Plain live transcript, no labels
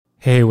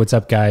Hey, what's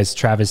up, guys?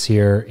 Travis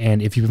here.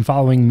 And if you've been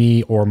following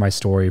me or my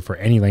story for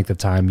any length of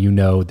time, you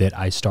know that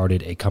I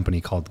started a company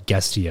called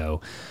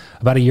Guestio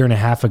about 1.5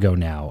 years ago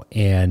now.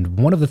 And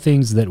one of the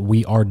things that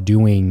we are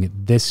doing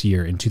this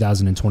year in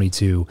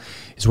 2022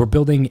 is we're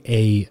building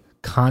a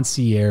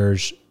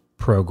concierge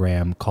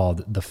program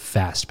called the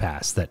Fast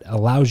Pass that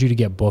allows you to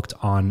get booked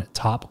on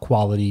top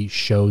quality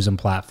shows and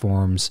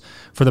platforms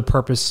for the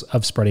purpose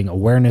of spreading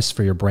awareness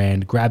for your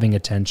brand, grabbing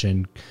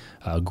attention,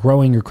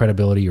 growing your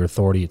credibility, your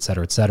authority, et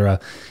cetera, et cetera.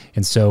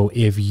 And so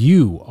if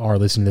you are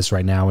listening to this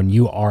right now and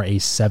you are a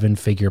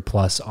 7-figure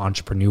plus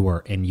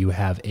entrepreneur and you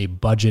have a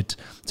budget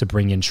to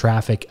bring in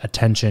traffic,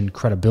 attention,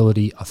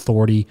 credibility,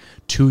 authority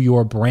to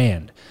your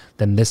brand,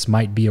 then this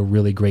might be a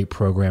really great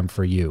program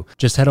for you.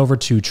 Just head over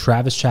to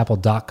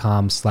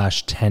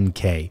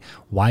travischappell.com/10K.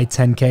 Why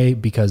 10K?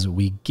 Because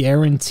we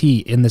guarantee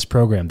in this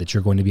program that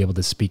you're going to be able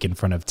to speak in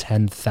front of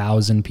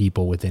 10,000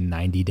 people within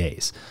 90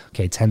 days.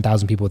 Okay,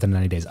 10,000 people within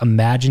 90 days.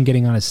 Imagine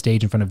getting on a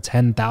stage in front of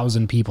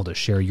 10,000 people to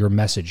share your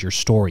message, your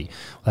story.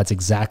 Well, that's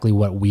exactly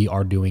what we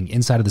are doing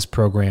inside of this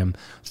program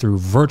through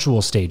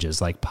virtual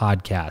stages like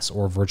podcasts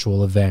or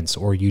virtual events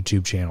or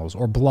YouTube channels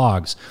or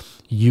blogs.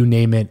 You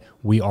name it,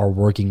 we are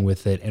working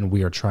with it, and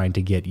we are trying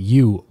to get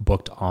you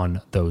booked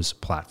on those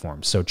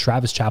platforms. So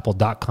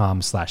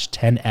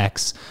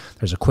travischappell.com/10X.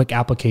 There's a quick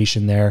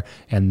application there,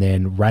 and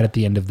then right at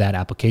the end of that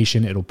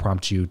application, it'll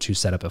prompt you to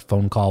set up a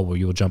phone call where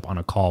you'll jump on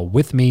a call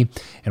with me,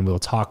 and we'll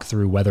talk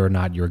through whether or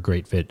not you're a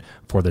great fit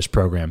for this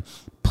program.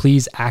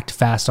 Please act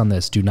fast on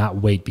this. Do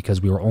not wait,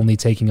 because we are only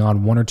taking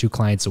on 1 or 2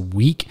 clients a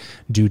week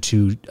due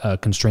to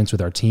constraints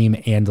with our team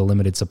and the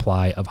limited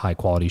supply of high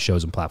quality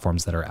shows and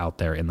platforms that are out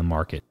there in the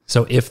market.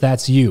 So if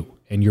that's you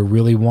and you're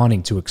really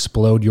wanting to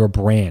explode your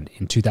brand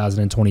in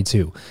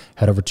 2022,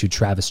 head over to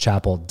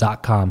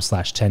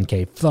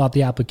travischappell.com/10K, fill out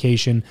the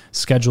application,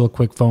 schedule a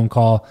quick phone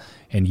call,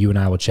 and you and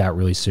I will chat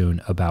really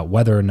soon about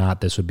whether or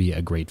not this would be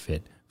a great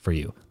fit for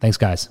you. Thanks,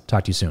 guys.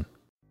 Talk to you soon.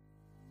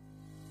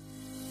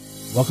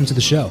 Welcome to the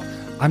show.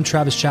 I'm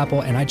Travis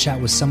Chappell, and I chat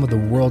with some of the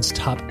world's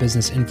top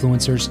business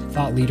influencers,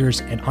 thought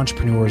leaders, and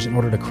entrepreneurs in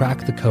order to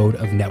crack the code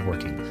of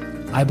networking.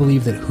 I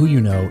believe that who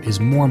you know is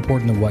more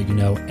important than what you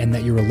know, and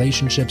that your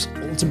relationships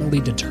ultimately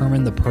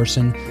determine the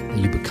person that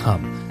you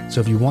become.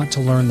 So if you want to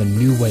learn the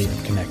new way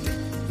of connecting,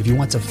 if you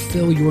want to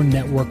fill your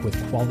network with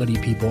quality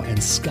people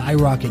and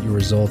skyrocket your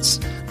results,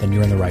 then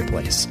you're in the right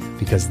place,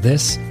 because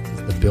this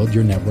is the Build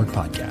Your Network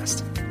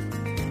podcast.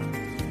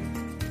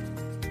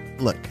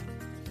 Look,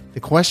 the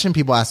question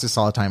people ask us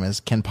all the time is,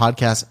 can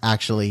podcasts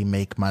actually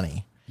make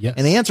money? Yes.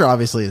 And the answer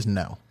obviously is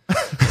no.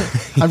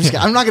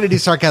 I'm not going to do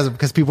sarcasm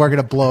because people are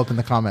going to blow up in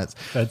the comments.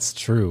 That's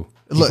true.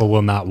 People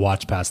will not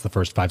watch past the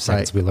first 5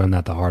 seconds. Right. We learned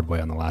that the hard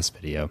way on the last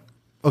video.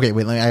 Okay,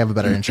 wait, I have a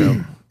better intro,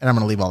 and I'm going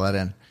to leave all that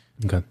in.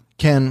 Okay.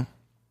 Can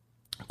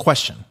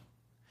podcasts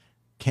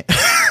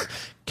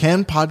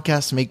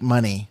make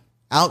money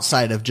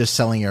outside of just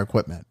selling your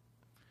equipment?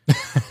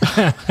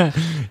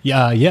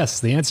 Yes.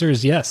 The answer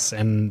is yes.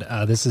 And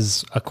this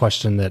is a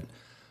question that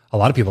a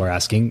lot of people are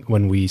asking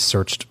when we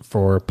searched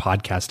for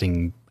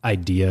podcasting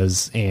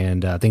ideas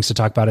and things to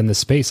talk about in this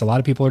space. A lot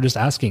of people are just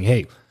asking,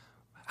 hey,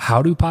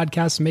 how do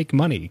podcasts make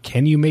money?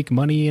 Can you make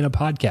money in a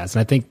podcast?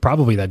 And I think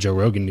probably that Joe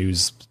Rogan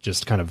news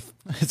just kind of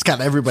it's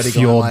got everybody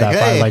fueled going like,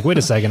 that. hey. Like, wait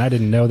a second, I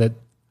didn't know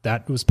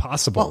that was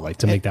possible,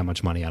 to make that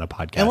much money on a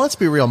podcast. And let's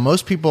be real.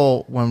 Most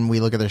people, when we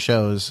look at their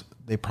shows,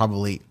 they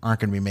probably aren't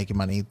going to be making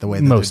money the way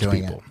that most they're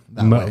doing people,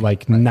 it.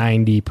 Like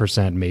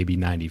 90%, maybe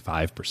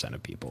 95%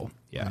 of people.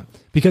 Yeah. Right.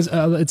 Because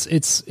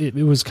it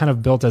was kind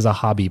of built as a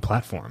hobby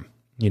platform.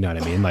 You know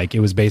what I mean? Like, it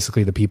was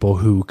basically the people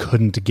who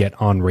couldn't get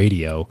on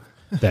radio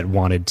that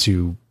wanted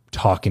to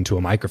talk into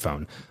a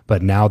microphone.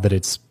 But now that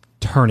it's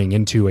turning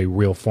into a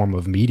real form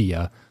of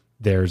media,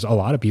 there's a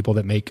lot of people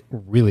that make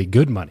really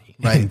good money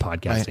in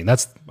podcasting. Right.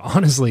 That's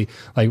honestly,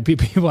 like,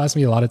 people ask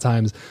me a lot of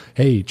times,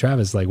 hey,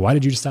 Travis, like, why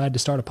did you decide to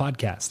start a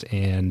podcast?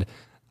 And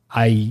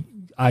I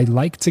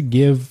like to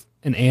give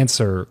an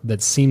answer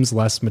that seems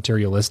less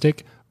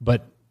materialistic,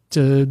 but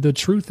the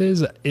truth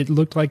is, it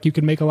looked like you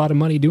could make a lot of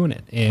money doing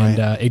it, and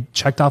it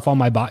checked off all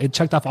my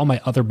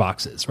other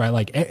boxes, right?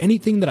 Like,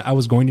 anything that I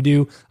was going to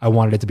do, I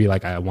wanted it to be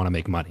like, I want to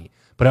make money.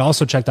 But I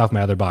also checked off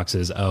my other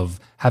boxes of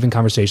having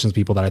conversations with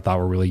people that I thought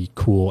were really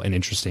cool and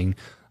interesting,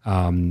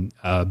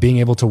 being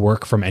able to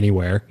work from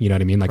anywhere. You know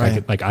what I mean?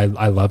 Like,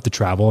 I love to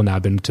travel, and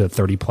I've been to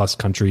 30 plus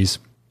countries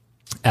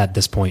at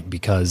this point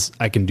because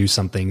I can do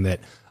something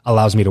that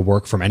allows me to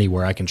work from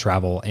anywhere. I can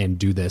travel and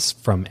do this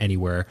from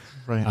anywhere.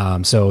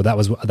 Right. So that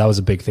was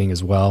a big thing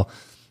as well.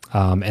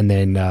 And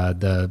then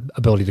the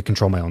ability to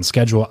control my own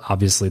schedule.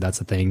 Obviously, that's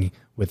a thing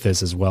with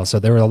this as well. So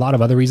there were a lot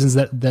of other reasons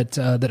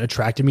that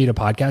attracted me to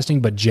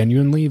podcasting, but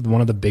genuinely, one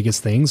of the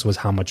biggest things was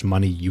how much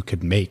money you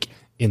could make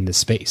in this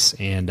space.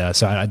 And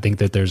so I think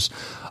that there's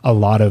a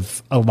lot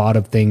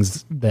of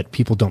things that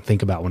people don't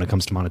think about when it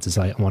comes to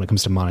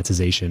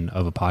monetization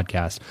of a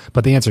podcast.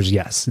 But the answer is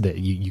yes, that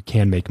you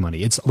can make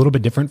money. It's a little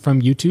bit different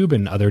from YouTube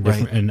and other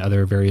different and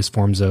other various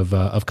forms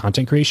of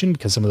content creation,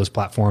 because some of those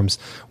platforms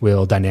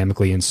will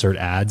dynamically insert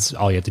ads.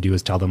 All you have to do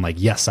is tell them like,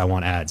 yes, I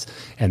want ads,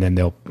 and then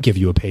they'll give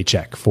you a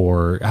paycheck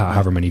for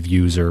however many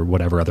views or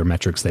whatever other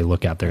metrics they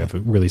look at. They have a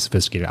really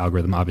sophisticated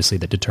algorithm, obviously,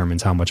 that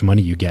determines how much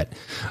money you get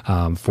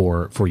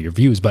for your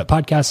views. But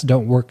podcasts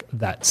don't work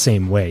that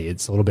same way.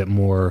 It's a little bit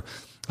more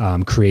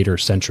creator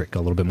centric, a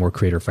little bit more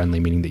creator friendly,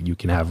 meaning that you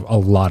can have a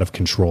lot of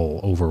control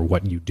over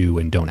what you do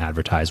and don't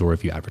advertise, or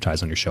if you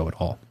advertise on your show at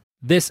all.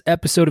 This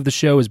episode of the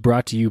show is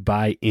brought to you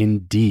by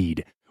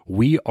Indeed.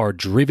 We are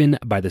driven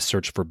by the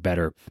search for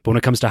better. But when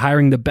it comes to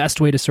hiring, the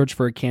best way to search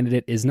for a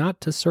candidate is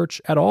not to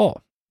search at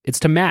all. It's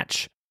to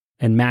match,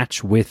 and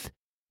match with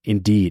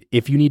Indeed.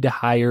 If you need to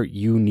hire,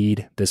 you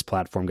need this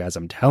platform, guys.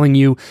 I'm telling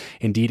you,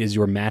 Indeed is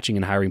your matching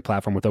and hiring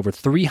platform with over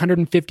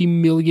 350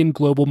 million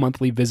global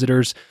monthly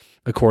visitors,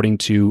 according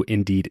to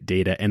Indeed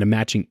data, and a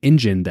matching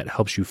engine that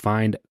helps you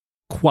find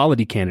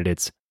quality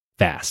candidates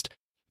fast.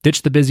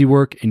 Ditch the busy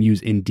work and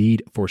use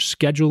Indeed for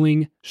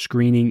scheduling,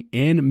 screening,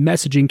 and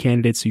messaging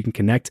candidates so you can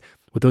connect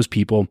with those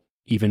people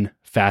even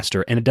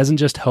faster. And it doesn't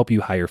just help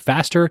you hire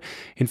faster.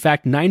 In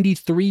fact,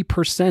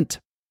 93%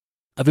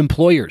 of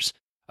employers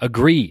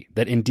agree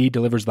that Indeed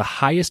delivers the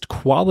highest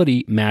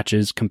quality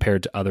matches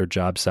compared to other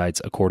job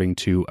sites, according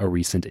to a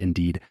recent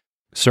Indeed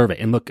survey.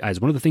 And look, guys,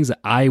 one of the things that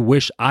I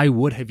wish I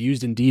would have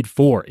used Indeed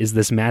for is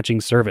this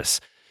matching service.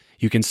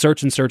 You can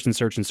search and search and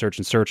search and search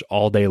and search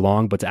all day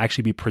long, but to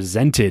actually be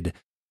presented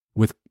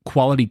with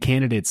quality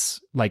candidates,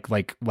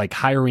 like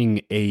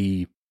hiring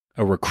a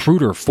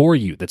recruiter for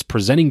you that's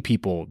presenting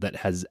people that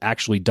has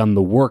actually done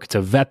the work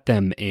to vet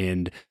them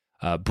and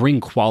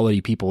bring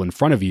quality people in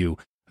front of you,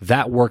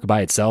 that work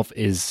by itself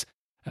is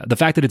the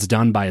fact that it's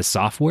done by a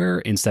software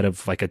instead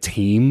of like a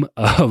team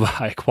of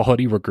high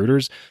quality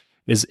recruiters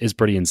is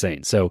pretty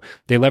insane. So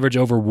they leverage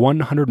over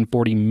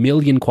 140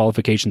 million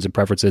qualifications and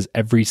preferences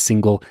every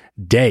single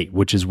day,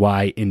 which is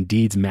why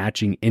Indeed's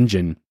matching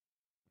engine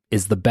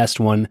is the best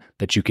one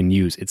that you can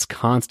use. It's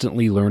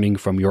constantly learning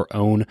from your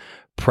own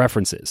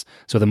preferences.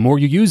 So the more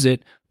you use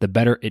it, the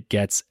better it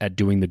gets at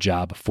doing the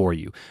job for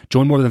you.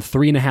 Join more than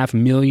 3.5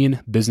 million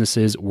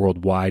businesses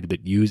worldwide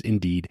that use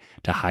Indeed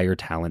to hire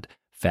talent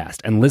fast.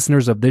 And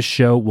listeners of this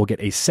show will get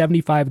a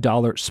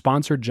 $75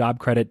 sponsored job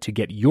credit to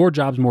get your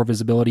jobs more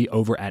visibility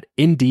over at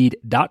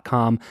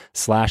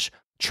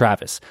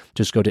Indeed.com/Travis.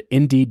 Just go to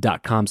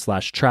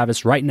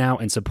Indeed.com/Travis right now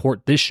and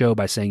support this show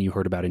by saying you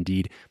heard about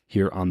Indeed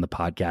here on the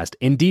podcast.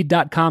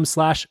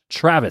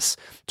 Indeed.com/Travis.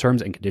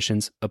 Terms and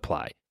conditions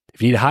apply.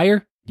 If you need to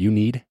hire, you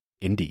need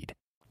Indeed.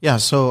 Yeah,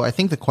 so I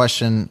think the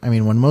question, I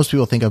mean, when most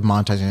people think of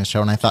monetizing a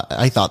show, and I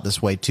thought this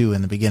way too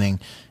in the beginning,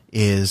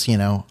 is,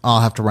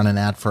 I'll have to run an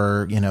ad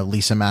for,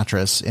 Lisa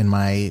Mattress in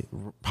my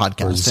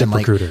podcast. Or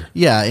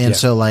ZipRecruiter.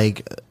 So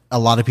like a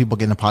lot of people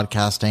get into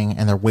podcasting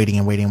and they're waiting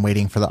and waiting and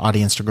waiting for the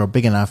audience to grow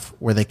big enough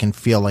where they can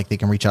feel like they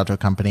can reach out to a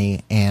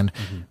company and,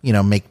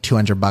 make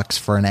 $200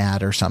 for an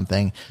ad or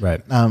something.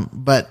 Right.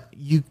 But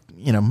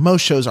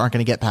most shows aren't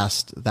going to get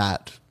past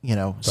that,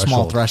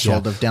 small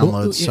threshold of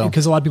downloads. Well,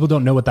 because a lot of people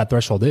don't know what that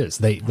threshold is.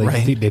 They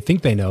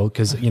think they know,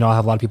 because, I'll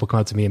have a lot of people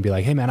come up to me and be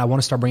like, hey man, I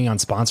want to start bringing on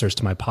sponsors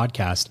to my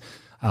podcast.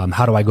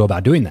 How do I go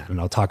about doing that? And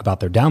I'll talk about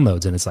their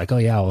downloads, and it's like, oh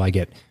yeah, well I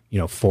get,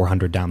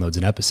 400 downloads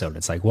an episode.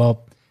 It's like,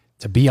 well,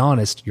 to be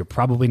honest, you're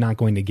probably not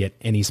going to get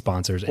any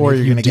sponsors. Or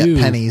you're going to get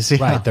pennies.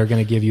 Yeah. Right. They're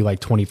going to give you like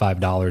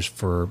 $25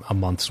 for a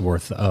month's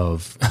worth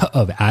of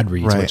ad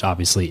reads, which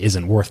obviously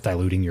isn't worth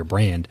diluting your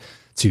brand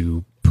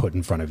to put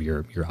in front of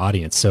your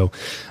audience. So,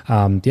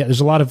 there's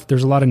a lot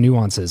of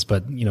nuances,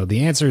 but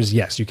the answer is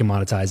yes, you can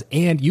monetize,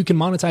 and you can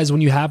monetize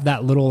when you have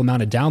that little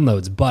amount of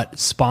downloads. But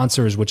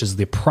sponsors, which is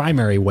the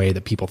primary way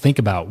that people think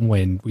about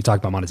when we talk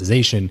about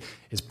monetization,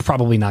 is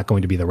probably not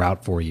going to be the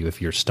route for you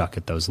if you're stuck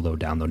at those low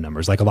download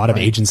numbers. Like a lot of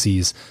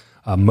agencies,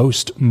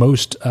 most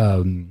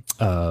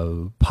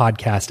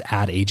podcast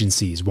ad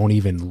agencies won't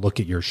even look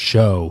at your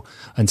show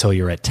until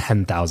you're at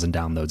 10,000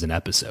 downloads an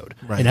episode.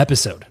 An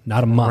episode,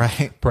 not a month.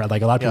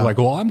 Like a lot of people are like,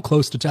 well, I'm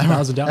close to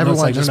 10,000 downloads.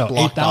 Everyone like, just no,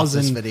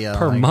 8,000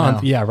 per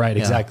month. No. Yeah, right.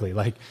 Exactly.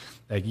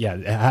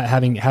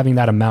 Having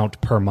that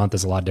amount per month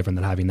is a lot different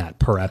than having that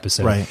per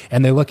episode. Right.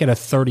 And they look at a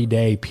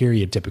 30-day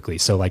period typically.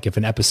 So like if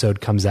an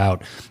episode comes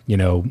out,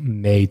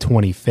 May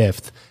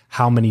 25th,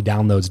 how many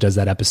downloads does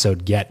that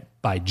episode get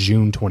by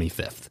June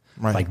 25th?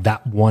 Right. Like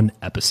that one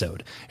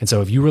episode. And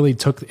so if you really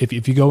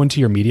if you go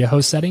into your media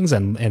host settings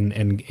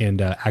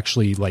and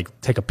actually like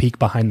take a peek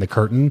behind the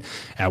curtain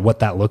at what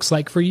that looks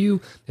like for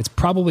you, it's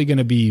probably going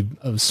to be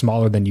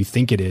smaller than you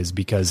think it is,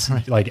 because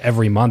like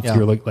every month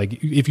you're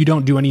like, if you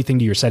don't do anything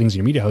to your settings in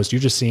your media host, you're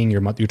just seeing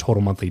your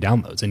total monthly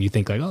downloads, and you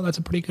think like, oh, that's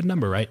a pretty good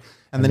number, right?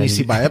 And then you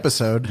see by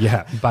episode.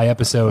 Yeah, by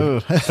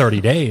episode 30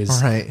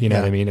 days, right? You know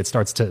what I mean? It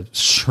starts to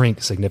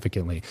shrink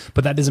significantly.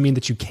 But that doesn't mean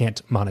that you can't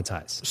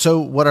monetize. So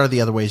what are the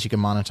other ways you can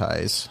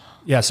monetize?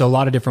 Yeah, so a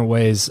lot of different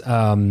ways.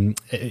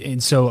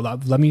 And so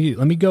let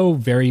me go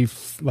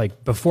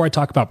before I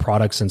talk about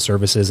products and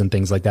services and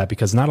things like that,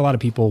 because not a lot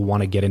of people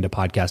want to get into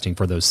podcasting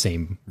for those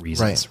same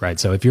reasons, right?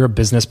 So if you're a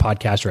business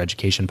podcaster,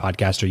 education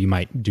podcaster, you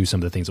might do some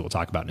of the things that we'll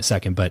talk about in a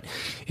second. But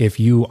if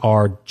you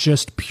are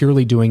just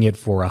purely doing it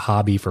for a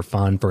hobby, for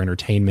fun, for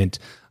entertainment,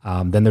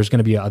 then there's going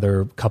to be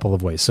other couple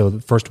of ways. So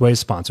the first way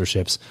is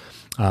sponsorships.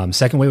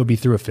 Second way would be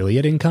through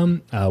affiliate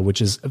income,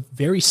 which is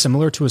very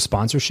similar to a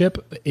sponsorship,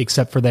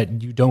 except for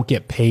that you don't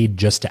get paid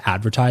just to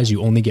advertise.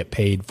 You only get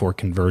paid for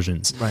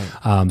conversions.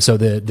 Right. So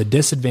the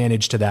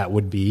disadvantage to that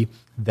would be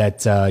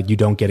that you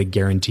don't get a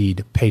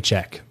guaranteed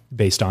paycheck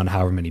based on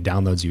however many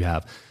downloads you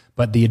have.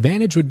 But the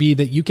advantage would be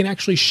that you can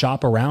actually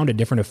shop around at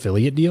different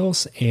affiliate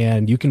deals,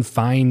 and you can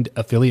find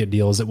affiliate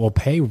deals that will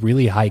pay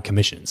really high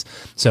commissions.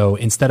 So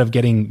instead of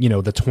getting, the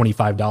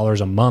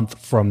 $25 a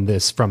month from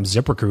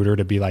ZipRecruiter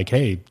to be like,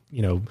 hey,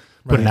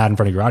 put an ad in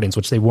front of your audience,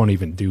 which they won't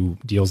even do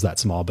deals that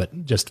small.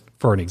 But just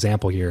for an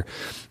example here,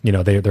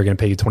 they're going to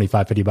pay you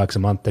 $25-$50 a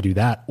month to do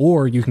that.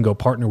 Or you can go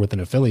partner with an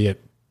affiliate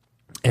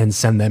and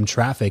send them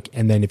traffic.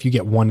 And then if you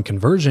get one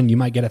conversion, you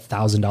might get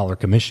 $1,000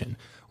 commission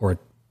or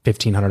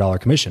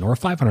 $1,500 commission or a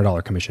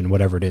 $500 commission,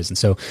 whatever it is. And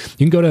so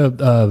you can go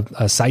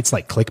to sites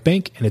like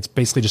ClickBank, and it's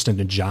basically just a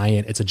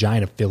giant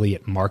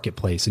affiliate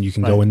marketplace. And you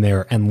can go in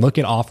there and look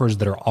at offers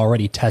that are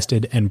already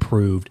tested and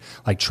proved,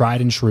 like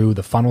tried and true.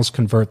 The funnels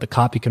convert, the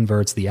copy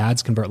converts, the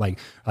ads convert, like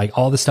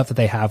all the stuff that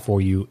they have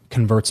for you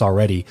converts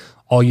already.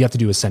 All you have to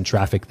do is send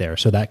traffic there.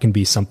 So that can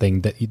be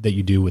something that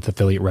you do with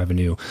affiliate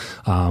revenue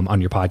on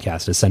your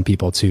podcast, is send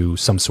people to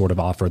some sort of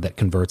offer that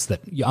converts,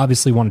 that you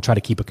obviously want to try to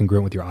keep it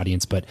congruent with your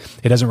audience, but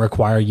it doesn't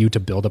require you to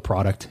build a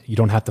product. You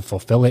don't have to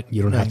fulfill it.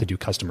 You don't have to do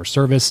customer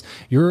service.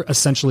 You're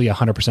essentially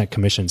 100%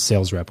 commission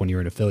sales rep when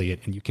you're an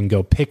affiliate, and you can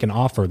go pick an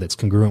offer that's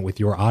congruent with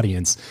your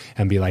audience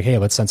and be like, hey,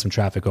 let's send some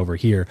traffic over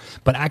here,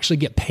 but actually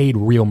get paid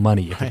real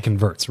money if it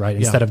converts, right?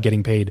 Instead of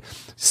getting paid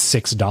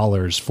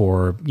 $6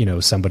 for,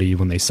 somebody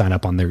when they sign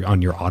up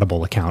on your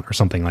Audible account or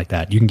something like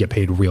that. You can get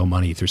paid real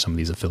money through some of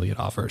these affiliate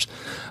offers.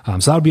 So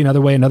that would be another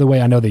way. Another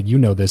way, I know that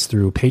this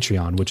through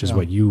Patreon, which is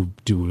what you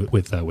do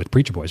with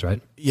Preacher Boys,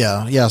 right?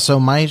 Yeah. So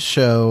my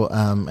show,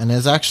 and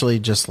it's actually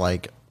just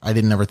like, I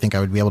didn't ever think I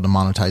would be able to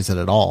monetize it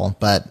at all,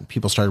 but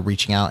people started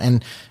reaching out,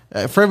 and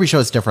for every show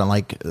it's different.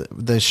 Like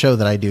the show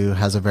that I do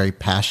has a very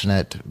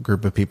passionate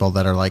group of people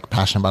that are like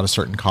passionate about a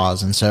certain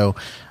cause. And so,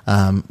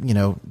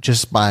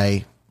 just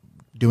by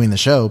doing the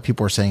show,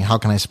 people were saying, how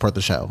can I support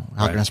the show?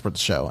 How can I support the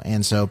show?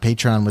 And so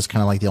Patreon was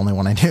kind of like the only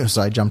one I knew.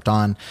 So I jumped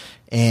on,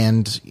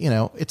 and,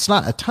 it's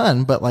not a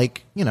ton, but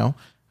like,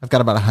 I've got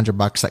about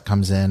 $100 that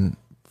comes in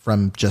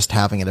from just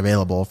having it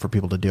available for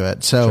people to do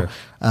it. So,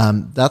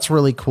 that's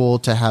really cool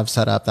to have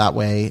set up that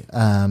way.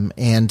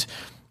 And,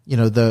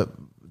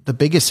 the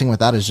biggest thing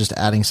with that is just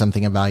adding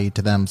something of value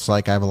to them. So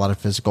like I have a lot of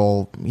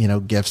physical,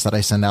 gifts that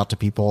I send out to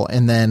people.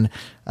 And then,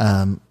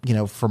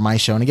 for my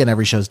show, and again,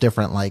 every show is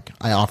different. Like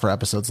I offer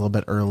episodes a little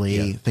bit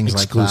early, things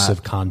like that.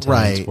 Exclusive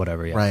content,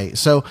 whatever. Yeah. Right.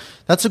 So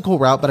that's a cool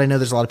route, but I know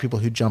there's a lot of people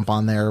who jump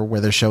on there where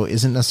their show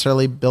isn't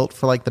necessarily built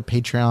for like the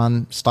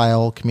Patreon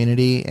style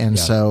community. And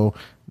so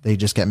they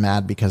just get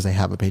mad because they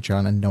have a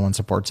Patreon and no one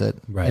supports it.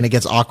 Right. And it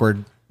gets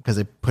awkward because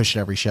they push it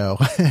every show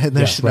and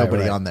there's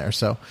nobody on there.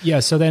 So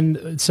so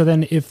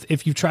then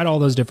if you've tried all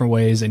those different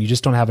ways and you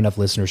just don't have enough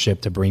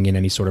listenership to bring in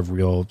any sort of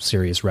real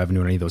serious revenue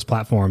on any of those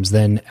platforms,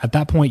 then at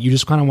that point you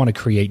just kind of want to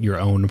create your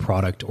own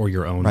product or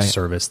your own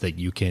service that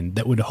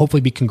would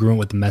hopefully be congruent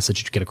with the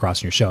message you get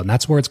across in your show. And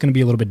that's where it's going to be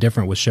a little bit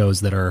different with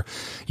shows that are,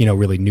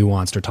 really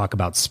nuanced, or talk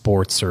about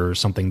sports or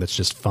something that's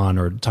just fun,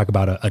 or talk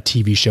about a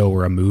TV show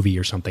or a movie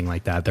or something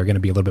like that. They're going to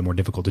be a little bit more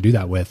difficult to do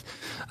that with.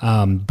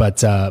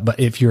 But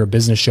if you're a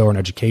business show or an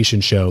education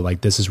show,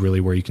 like this is really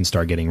where you can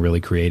start getting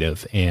really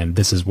creative. And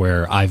this is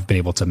where I've been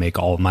able to make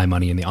all of my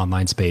money in the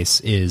online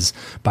space, is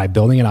by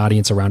building an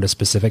audience around a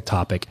specific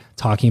topic,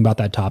 talking about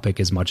that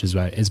topic as much as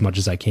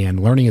I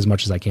can, learning as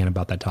much as I can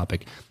about that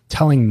topic,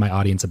 telling my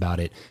audience about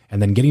it,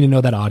 and then getting to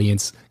know that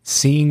audience,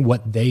 seeing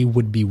what they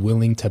would be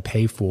willing to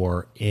pay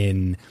for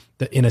in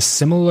a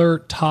similar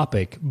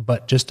topic,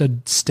 but just a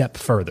step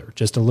further,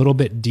 just a little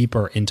bit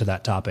deeper into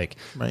that topic.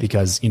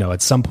 Because,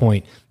 at some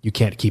point you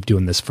can't keep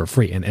doing this for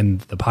free. And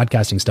the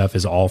podcasting stuff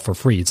is all for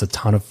free. It's a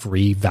ton of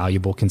free,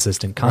 valuable,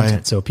 consistent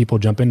content. So if people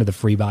jump into the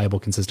free, valuable,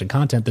 consistent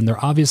content, then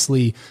they're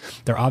obviously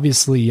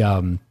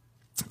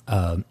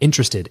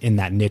interested in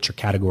that niche or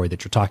category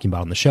that you're talking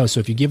about on the show. So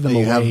if you give them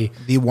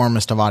the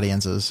warmest of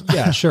audiences.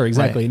 Yeah, sure.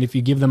 Exactly. And if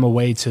you give them a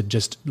way to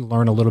just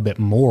learn a little bit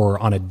more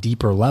on a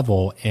deeper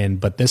level,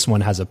 but this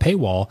one has a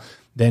paywall,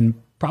 then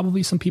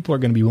probably some people are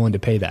going to be willing to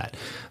pay that.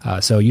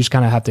 So you just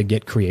kind of have to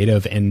get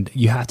creative, and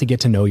you have to get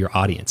to know your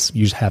audience.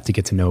 You just have to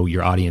get to know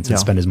your audience and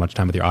spend as much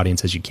time with your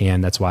audience as you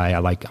can. That's why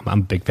I'm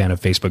a big fan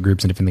of Facebook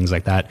groups and different things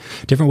like that.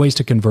 Different ways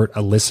to convert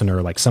a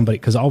listener, like somebody,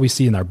 because all we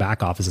see in our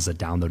back office is a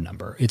download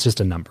number. It's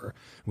just a number.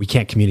 we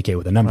can't communicate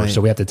with a number. Right.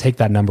 So we have to take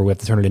that number, we have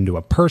to turn it into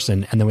a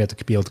person, and then we have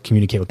to be able to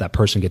communicate with that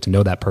person, get to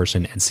know that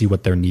person, and see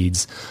what their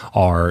needs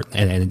are,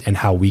 and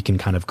how we can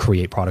kind of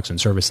create products and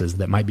services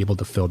that might be able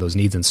to fill those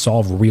needs and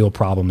solve real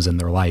problems in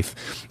their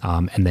life.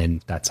 And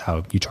then that's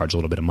how you charge a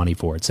little bit of money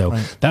for it. So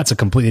that's a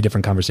completely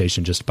different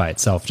conversation just by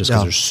itself, just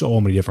because there's so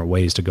many different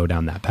ways to go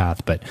down that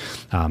path. But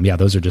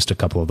those are just a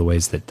couple of the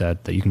ways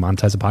that you can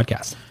monetize a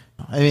podcast.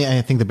 I mean,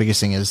 I think the biggest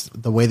thing is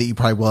the way that you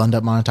probably will end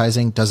up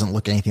monetizing doesn't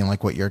look anything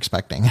like what you're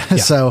expecting. Yeah,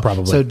 so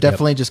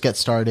definitely just get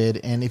started.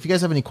 And if you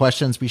guys have any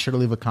questions, be sure to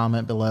leave a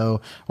comment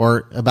below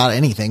or about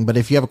anything. But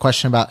if you have a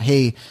question about,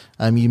 hey,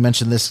 you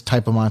mentioned this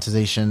type of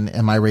monetization,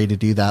 am I ready to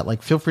do that?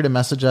 Like, feel free to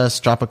message us,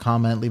 drop a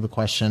comment, leave a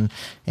question,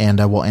 and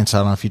we'll answer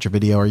it on a future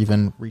video, or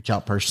even reach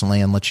out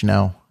personally and let you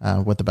know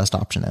what the best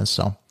option is.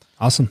 So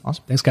awesome.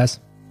 Thanks, guys.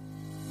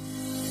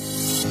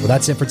 Well,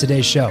 that's it for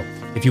today's show.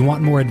 If you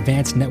want more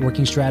advanced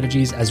networking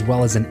strategies as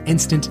well as an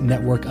instant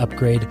network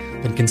upgrade,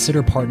 then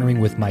consider partnering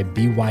with my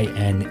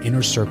BYN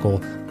Inner Circle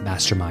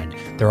Mastermind.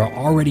 There are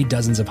already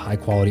dozens of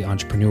high-quality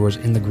entrepreneurs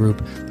in the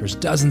group. There's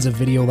dozens of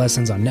video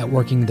lessons on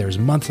networking. There's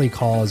monthly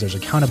calls. There's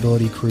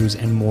accountability crews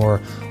and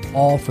more,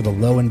 all for the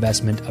low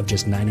investment of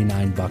just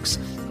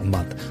 $99 a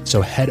month.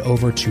 So head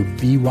over to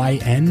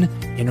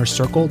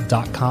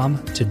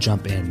byninnercircle.com to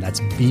jump in. That's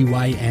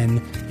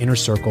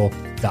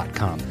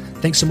byninnercircle.com.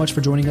 Thanks so much for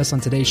joining us on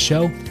today's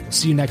show. We'll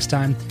see you next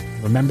time.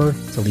 Remember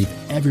to leave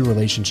every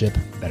relationship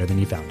better than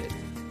you found it.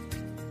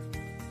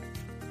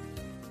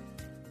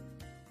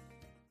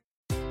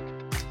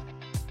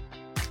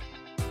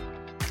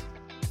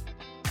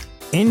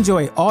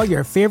 Enjoy all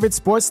your favorite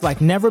sports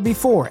like never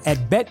before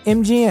at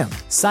BetMGM.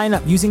 Sign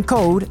up using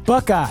code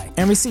Buckeye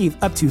and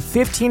receive up to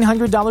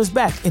 $1,500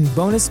 back in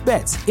bonus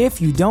bets if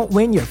you don't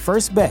win your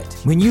first bet.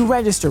 When you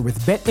register with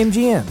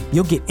BetMGM,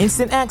 you'll get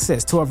instant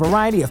access to a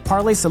variety of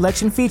parlay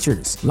selection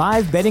features,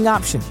 live betting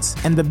options,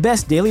 and the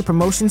best daily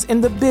promotions in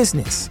the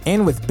business.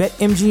 And with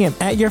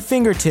BetMGM at your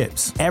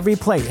fingertips, every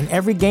play and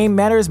every game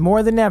matters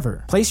more than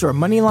ever. Place your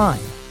money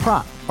line,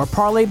 prop, or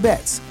parlay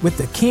bets with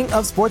the king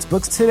of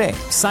sportsbooks today.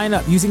 Sign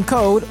up using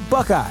code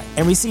Buckeye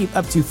and receive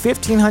up to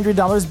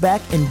 $1,500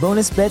 back in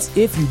bonus bets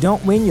if you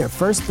don't win your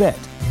first bet.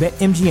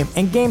 BetMGM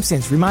and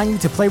GameSense remind you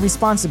to play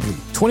responsibly.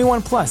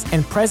 21 plus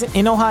and present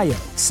in Ohio,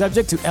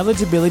 subject to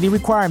eligibility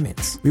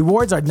requirements.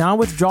 Rewards are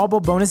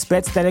non-withdrawable bonus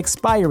bets that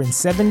expire in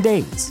 7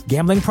 days.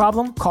 Gambling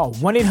problem? Call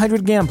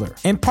 1-800-GAMBLER.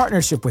 In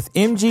partnership with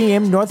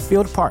MGM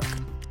Northfield Park.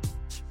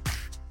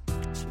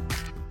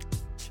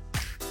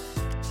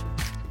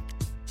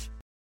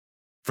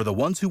 For the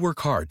ones who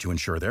work hard to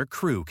ensure their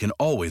crew can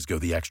always go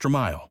the extra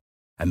mile,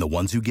 and the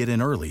ones who get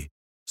in early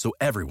so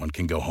everyone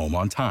can go home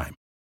on time,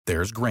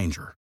 there's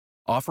Grainger,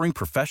 offering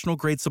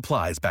professional-grade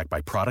supplies backed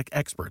by product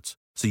experts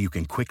so you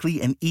can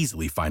quickly and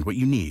easily find what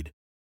you need.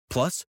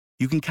 Plus,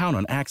 you can count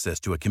on access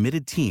to a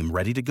committed team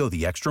ready to go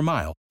the extra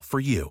mile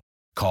for you.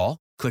 Call,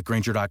 click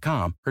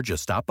Grainger.com, or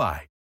just stop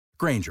by.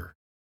 Grainger,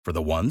 for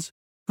the ones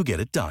who get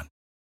it done.